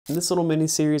In this little mini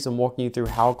series, I'm walking you through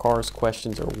how CARS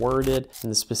questions are worded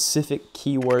and the specific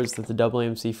keywords that the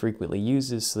AAMC frequently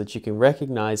uses so that you can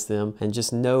recognize them and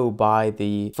just know by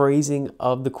the phrasing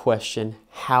of the question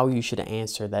how you should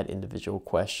answer that individual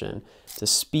question to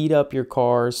speed up your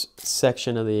CARS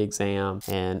section of the exam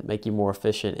and make you more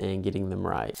efficient in getting them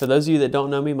right. For those of you that don't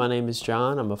know me, my name is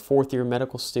John. I'm a fourth-year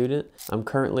medical student. I'm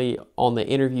currently on the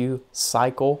interview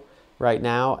cycle right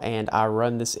now, and I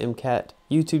run this MCAT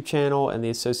YouTube channel and the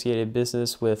associated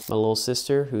business with my little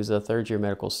sister, who's a third-year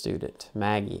medical student,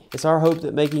 Maggie. It's our hope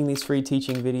that making these free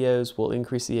teaching videos will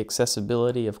increase the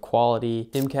accessibility of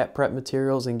quality MCAT prep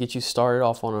materials and get you started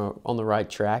off on the right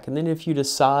track. And then if you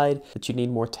decide that you need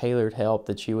more tailored help,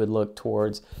 that you would look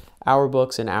towards our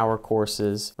books and our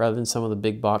courses rather than some of the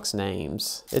big box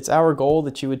names. It's our goal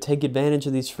that you would take advantage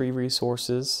of these free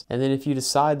resources, and then if you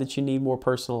decide that you need more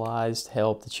personalized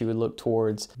help, that you would look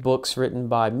towards books written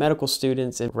by medical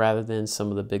students and rather than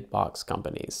some of the big box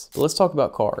companies. But let's talk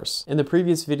about CARS. In the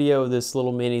previous video of this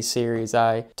little mini series,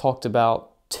 I talked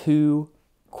about two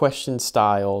question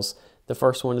styles. The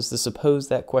first one is the suppose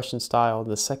that question style, and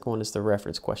the second one is the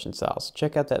reference question style. So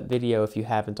check out that video if you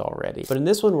haven't already. But in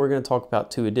this one, we're going to talk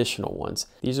about two additional ones.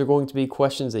 These are going to be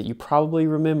questions that you probably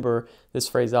remember this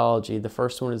phraseology. The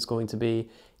first one is going to be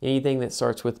anything that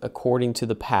starts with according to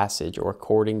the passage or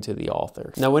according to the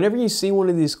author. Now, whenever you see one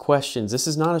of these questions, this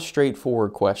is not a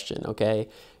straightforward question, okay?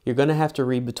 You're going to have to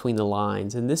read between the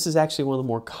lines, and this is actually one of the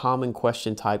more common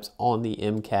question types on the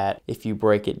MCAT if you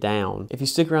break it down. If you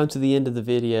stick around to the end of the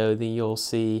video, then you'll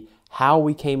see how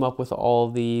we came up with all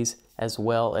of these, as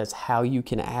well as how you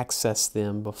can access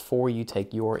them before you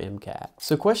take your MCAT.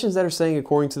 So questions that are saying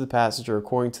according to the passage or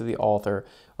according to the author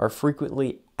are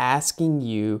frequently asking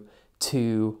you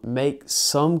to make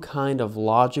some kind of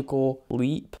logical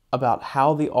leap about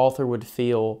how the author would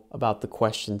feel about the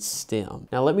question's stem.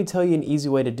 Now let me tell you an easy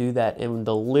way to do that in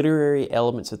the literary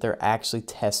elements that they're actually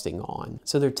testing on.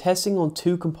 So they're testing on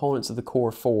two components of the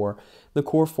core four. The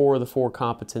core four are the four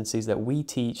competencies that we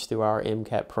teach through our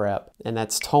MCAT prep, and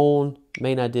that's tone,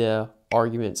 main idea,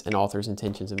 arguments, and author's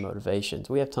intentions and motivations.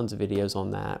 We have tons of videos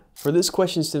on that. For this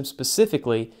question stem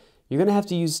specifically, you're going to have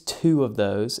to use two of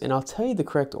those, and I'll tell you the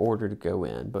correct order to go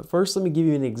in. But first, let me give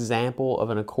you an example of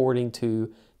an according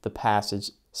to the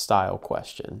passage style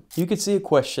question. You could see a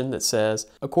question that says,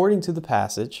 according to the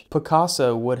passage,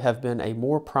 Picasso would have been a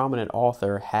more prominent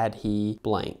author had he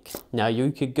blank. Now,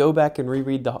 you could go back and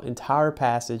reread the entire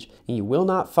passage, and you will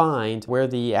not find where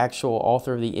the actual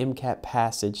author of the MCAT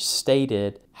passage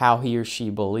stated how he or she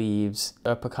believes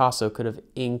Picasso could have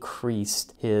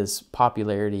increased his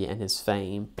popularity and his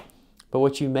fame. But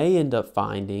what you may end up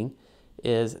finding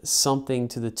is something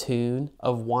to the tune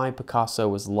of why Picasso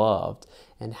was loved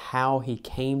and how he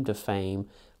came to fame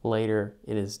later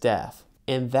in his death.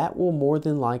 And that will more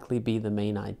than likely be the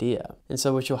main idea. And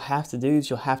so what you'll have to do is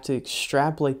you'll have to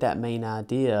extrapolate that main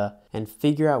idea and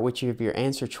figure out which of your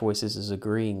answer choices is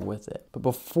agreeing with it. But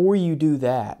before you do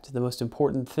that, the most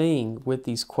important thing with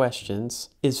these questions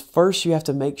is first you have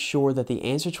to make sure that the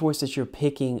answer choice that you're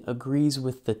picking agrees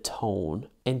with the tone.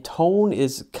 And tone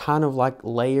is kind of like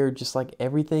layered, just like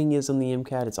everything is in the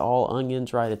MCAT. It's all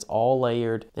onions, right? It's all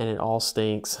layered and it all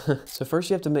stinks. So first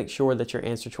you have to make sure that your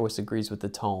answer choice agrees with the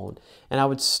tone. And I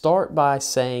would start by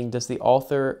saying, does the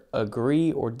author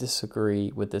agree or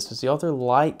disagree with this? Does the author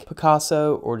like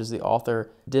Picasso or does the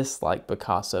author dislike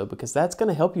Picasso? Because that's going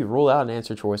to help you rule out an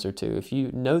answer choice or two. If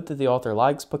you note that the author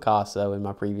likes Picasso in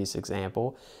my previous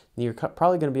example, you're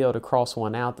probably going to be able to cross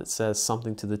one out that says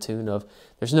something to the tune of,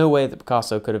 there's no way that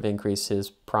Picasso could have increased his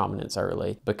prominence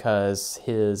early because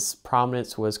his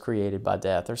prominence was created by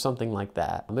death or something like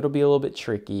that. It'll be a little bit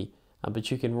tricky, but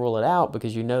you can rule it out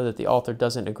because you know that the author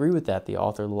doesn't agree with that. The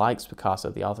author likes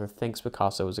Picasso. The author thinks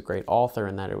Picasso was a great author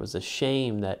and that it was a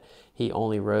shame that he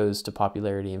only rose to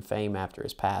popularity and fame after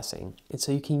his passing. And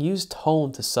so you can use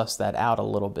tone to suss that out a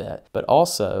little bit. But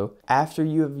also, after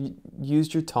you have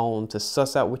used your tone to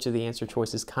suss out which of the answer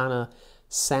choices kind of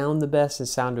sound the best and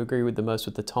sound to agree with the most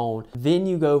with the tone, then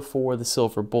you go for the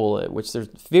silver bullet, which there's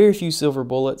very few silver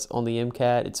bullets on the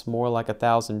MCAT. It's more like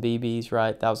 1,000 BBs,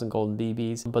 right? 1,000 golden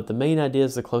BBs. But the main idea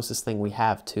is the closest thing we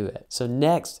have to it. So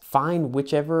next, find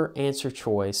whichever answer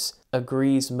choice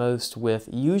agrees most with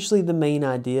usually the main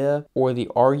idea or the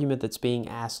argument that's being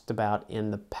asked about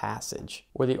in the passage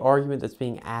or the argument that's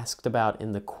being asked about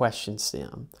in the question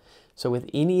stem. So with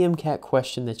any MCAT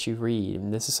question that you read,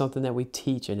 and this is something that we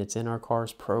teach and it's in our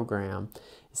CARS program,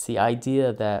 it's the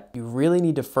idea that you really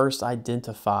need to first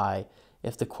identify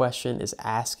if the question is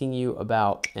asking you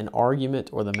about an argument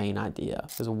or the main idea.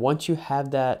 Because once you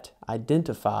have that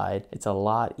identified, it's a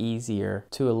lot easier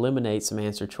to eliminate some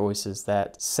answer choices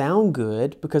that sound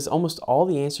good, because almost all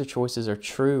the answer choices are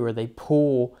true, or they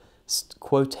pull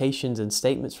quotations and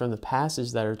statements from the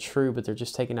passage that are true, but they're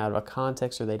just taken out of a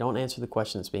context, or they don't answer the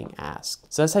question that's being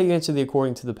asked. So that's how you answer the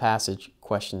according to the passage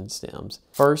question stems.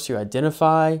 First, you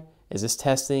identify, is this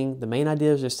testing the main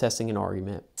idea, or is this testing an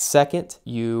argument? Second,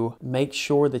 you make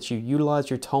sure that you utilize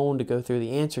your tone to go through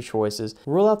the answer choices,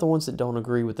 rule out the ones that don't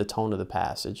agree with the tone of the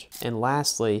passage. And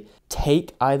lastly,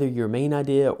 take either your main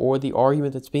idea or the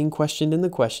argument that's being questioned in the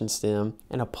question stem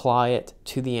and apply it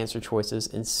to the answer choices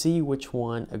and see which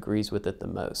one agrees with it the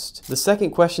most. The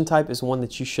second question type is one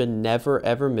that you should never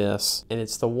ever miss, and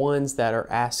it's the ones that are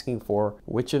asking for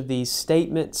which of these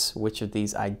statements, which of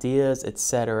these ideas,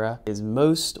 etc. is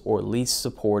most or least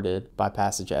supported by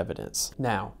passage evidence.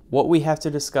 Now, what we have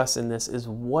to discuss in this is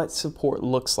what support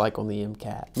looks like on the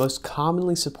MCAT. Most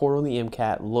commonly, support on the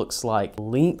MCAT looks like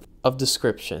length of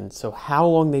description, so how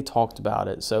long they talked about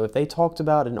it. So if they talked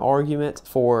about an argument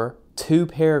for 2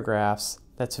 paragraphs,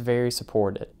 that's very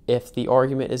supported. If the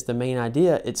argument is the main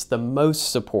idea, it's the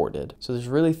most supported. So there's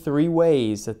really 3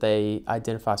 ways that they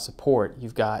identify support.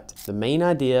 You've got the main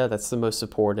idea, that's the most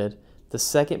supported. The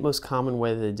second most common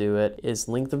way they do it is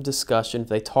length of discussion. If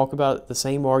they talk about the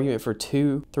same argument for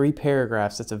 2-3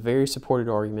 paragraphs, that's a very supported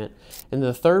argument. And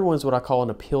the third one is what I call an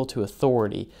appeal to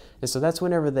authority. And so that's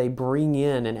whenever they bring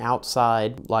in an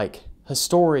outside, like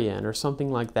historian or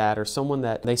something like that, or someone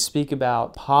that they speak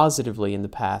about positively in the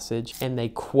passage, and they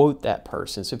quote that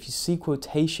person. So if you see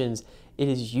quotations, it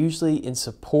is usually in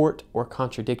support or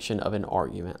contradiction of an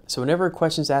argument. So whenever a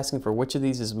question is asking for which of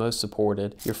these is most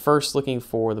supported, you're first looking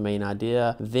for the main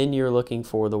idea, then you're looking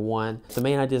for the one. If the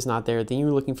main idea is not there, then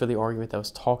you're looking for the argument that was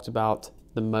talked about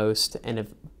the most. And if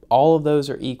all of those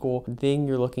are equal, then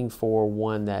you're looking for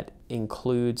one that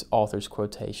includes author's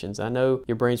quotations. I know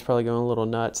your brain's probably going a little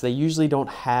nuts. They usually don't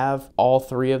have all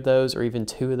 3 of those or even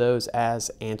 2 of those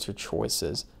as answer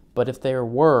choices. But if there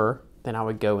were, then I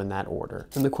would go in that order.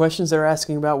 And the questions they're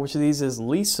asking about which of these is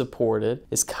least supported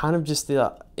is kind of just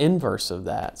the inverse of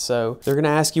that. So they're going to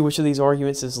ask you which of these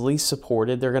arguments is least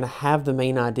supported. They're going to have the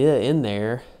main idea in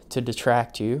there to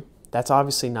detract you. That's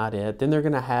obviously not it. Then they're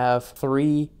going to have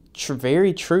 3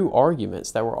 very true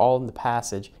arguments that were all in the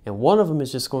passage, and one of them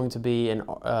is just going to be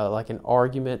like an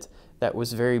argument that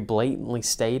was very blatantly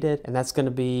stated, and that's going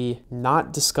to be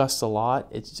not discussed a lot.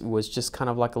 It was just kind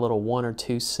of like a little 1 or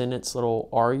 2 sentence little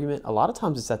argument. A lot of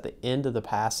times it's at the end of the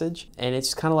passage, and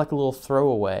it's kind of like a little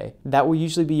throwaway. That will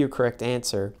usually be your correct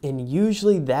answer, and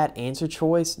usually that answer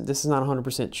choice, this is not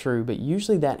 100% true, but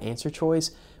usually that answer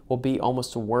choice will be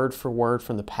almost word for word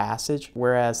from the passage,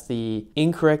 whereas the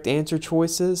incorrect answer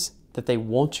choices that they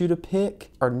want you to pick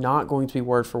are not going to be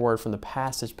word for word from the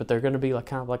passage, but they're going to be like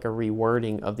kind of like a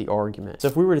rewording of the argument. So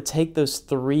if we were to take those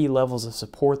 3 levels of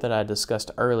support that I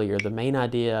discussed earlier, the main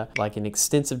idea, like an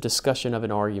extensive discussion of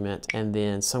an argument, and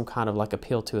then some kind of like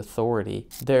appeal to authority,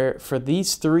 for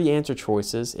these 3 answer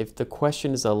choices, if the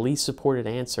question is a least supported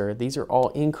answer, these are all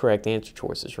incorrect answer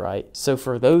choices, right? So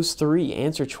for those 3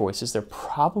 answer choices, they're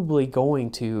probably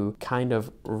going to kind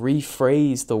of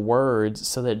rephrase the words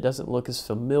so that it doesn't look as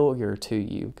familiar to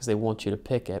you, because they want you to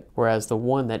pick it. Whereas the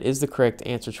one that is the correct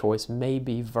answer choice may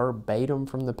be verbatim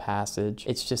from the passage.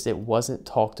 It's just it wasn't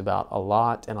talked about a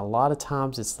lot, and a lot of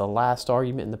times it's the last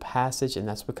argument in the passage, and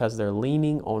that's because they're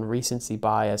leaning on recency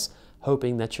bias,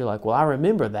 hoping that you're like, well, I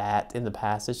remember that in the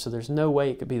passage, so there's no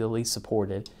way it could be the least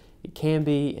supported. It can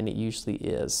be, and it usually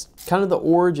is. Kind of the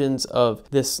origins of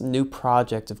this new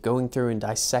project of going through and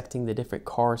dissecting the different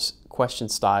question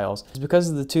styles is because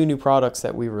of the 2 new products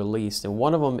that we released. And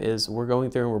one of them is we're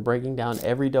going through and we're breaking down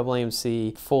every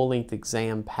AAMC full-length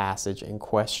exam passage and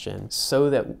question so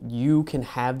that you can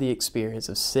have the experience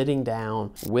of sitting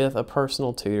down with a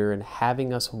personal tutor and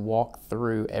having us walk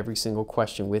through every single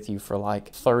question with you for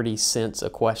like 30 cents a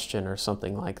question or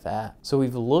something like that. So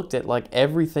we've looked at like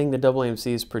everything the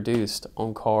AAMC has produced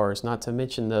on cars, not to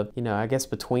mention the, I guess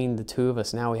between the 2 of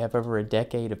us now we have over a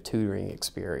decade of tutoring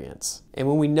experience. And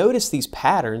when we noticed these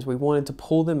patterns, we wanted to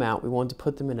pull them out. We wanted to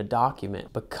put them in a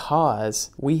document because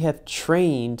we have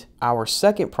trained our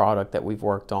second product that we've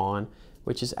worked on,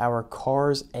 which is our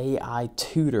Cars AI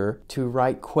Tutor, to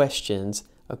write questions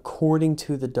according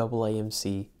to the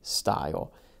AAMC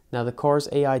style. Now, the Cars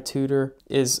AI Tutor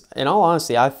is, in all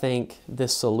honesty, I think the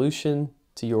solution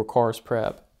to your Cars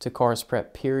Prep, to Cars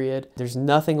Prep period. There's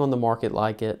nothing on the market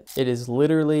like it. It is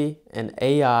literally an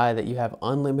AI that you have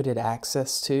unlimited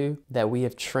access to, that we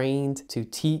have trained to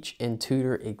teach and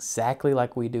tutor exactly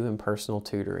like we do in personal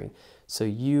tutoring. So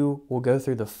you will go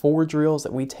through the 4 drills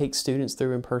that we take students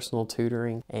through in personal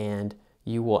tutoring, and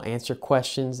you will answer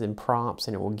questions and prompts,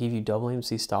 and it will give you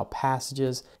AAMC style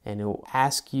passages, and it will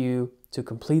ask you to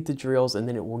complete the drills, and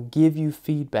then it will give you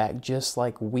feedback just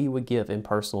like we would give in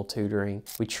personal tutoring.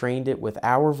 We trained it with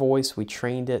our voice, we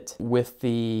trained it with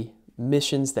the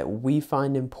missions that we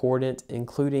find important,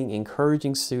 including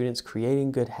encouraging students,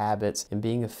 creating good habits, and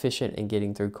being efficient in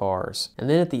getting through cars. And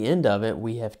then at the end of it,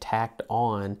 we have tacked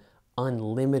on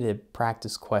unlimited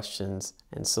practice questions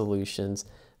and solutions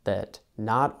that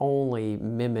not only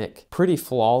mimic pretty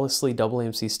flawlessly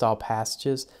AAMC style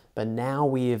passages, but now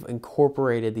we have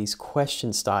incorporated these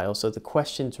question styles. So the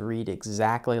questions read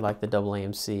exactly like the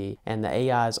AAMC, and the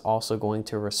AI is also going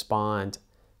to respond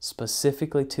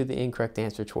specifically to the incorrect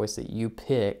answer choice that you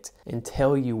picked and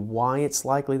tell you why it's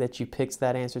likely that you picked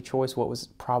that answer choice, what was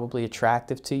probably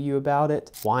attractive to you about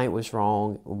it, why it was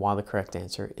wrong, and why the correct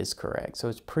answer is correct. So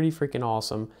it's pretty freaking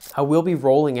awesome. I will be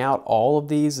rolling out all of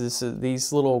these.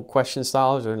 These little question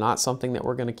styles are not something that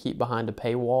we're going to keep behind a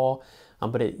paywall.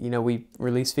 But we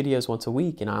release videos once a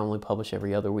week, and I only publish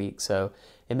every other week. So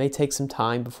it may take some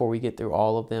time before we get through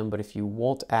all of them, but if you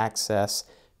want access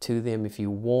to them, if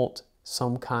you want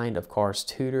some kind of cars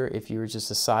tutor, if you're just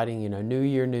deciding, new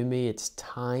year, new me, it's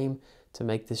time to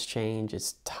make this change.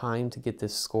 It's time to get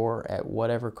this score at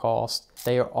whatever cost.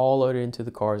 They are all loaded into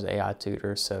the Cars AI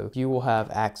Tutor, so you will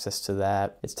have access to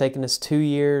that. It's taken us 2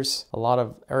 years, a lot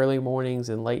of early mornings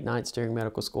and late nights during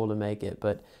medical school to make it,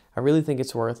 but I really think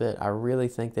it's worth it. I really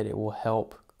think that it will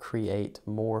help create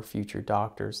more future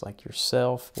doctors like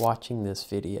yourself watching this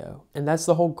video. And that's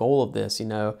the whole goal of this.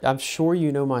 I'm sure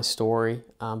you know my story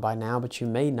by now, but you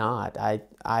may not.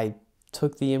 I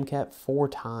took the MCAT 4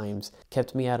 times,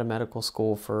 kept me out of medical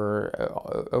school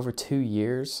for over 2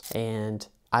 years, and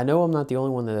I know I'm not the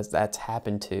only one that's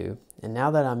happened to. And now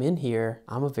that I'm in here,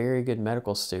 I'm a very good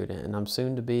medical student, and I'm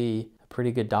soon to be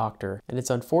pretty good doctor. And it's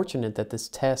unfortunate that this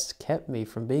test kept me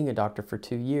from being a doctor for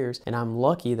 2 years, and I'm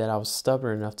lucky that I was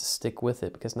stubborn enough to stick with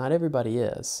it, because not everybody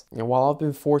is. And while I've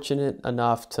been fortunate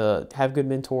enough to have good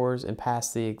mentors and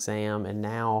pass the exam and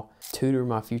now tutor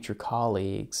my future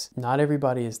colleagues, not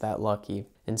everybody is that lucky.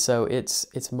 And so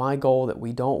it's my goal that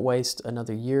we don't waste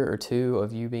another year or 2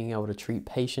 of you being able to treat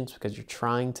patients because you're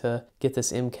trying to get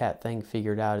this MCAT thing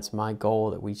figured out. It's my goal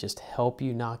that we just help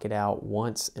you knock it out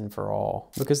once and for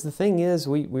all. Because the thing is,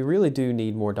 we really do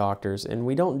need more doctors, and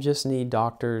we don't just need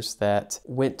doctors that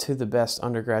went to the best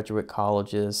undergraduate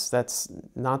colleges. That's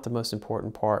not the most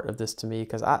important part of this to me,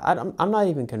 because I'm not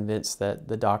even convinced that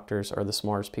the doctors are the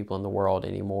smartest people in the world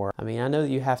anymore. I mean, I know that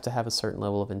you have to have a certain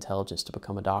level of intelligence to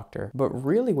become a doctor, but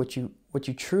really what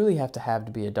you truly have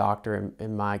to be a doctor,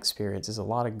 in my experience, is a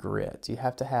lot of grit. You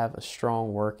have to have a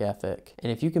strong work ethic.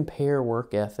 And if you can pair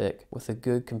work ethic with a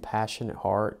good compassionate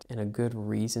heart and a good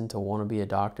reason to want to be a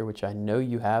doctor, which I know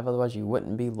you have, otherwise you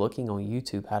wouldn't be looking on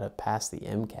YouTube how to pass the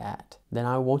MCAT, then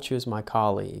I want you as my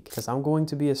colleague, because I'm going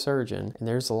to be a surgeon, and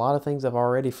there's a lot of things I've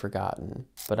already forgotten.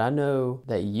 But I know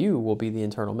that you will be the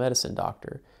internal medicine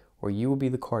doctor, or you will be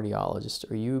the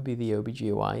cardiologist, or you will be the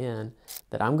OBGYN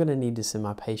that I'm gonna need to send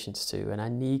my patients to, and I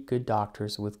need good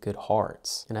doctors with good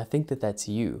hearts. And I think that that's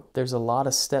you. There's a lot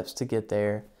of steps to get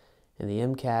there, and the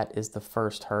MCAT is the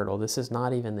first hurdle. This is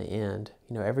not even the end.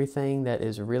 Everything that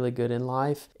is really good in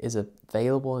life is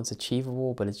available and it's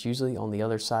achievable, but it's usually on the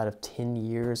other side of 10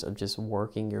 years of just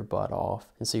working your butt off.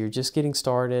 And so you're just getting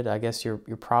started. I guess you're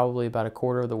probably about a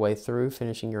quarter of the way through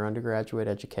finishing your undergraduate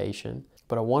education.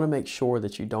 But I want to make sure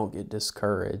that you don't get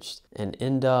discouraged and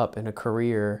end up in a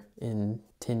career in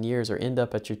 10 years, or end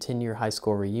up at your 10-year high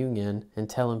school reunion and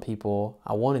telling people,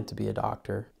 I wanted to be a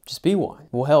doctor. Just be one.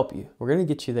 We'll help you. We're going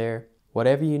to get you there.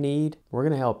 Whatever you need, we're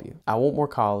going to help you. I want more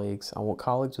colleagues. I want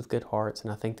colleagues with good hearts, and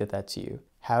I think that that's you.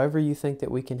 However you think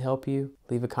that we can help you,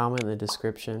 leave a comment in the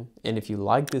description. And if you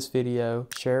like this video,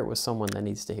 share it with someone that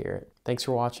needs to hear it. Thanks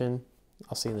for watching.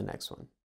 I'll see you in the next one.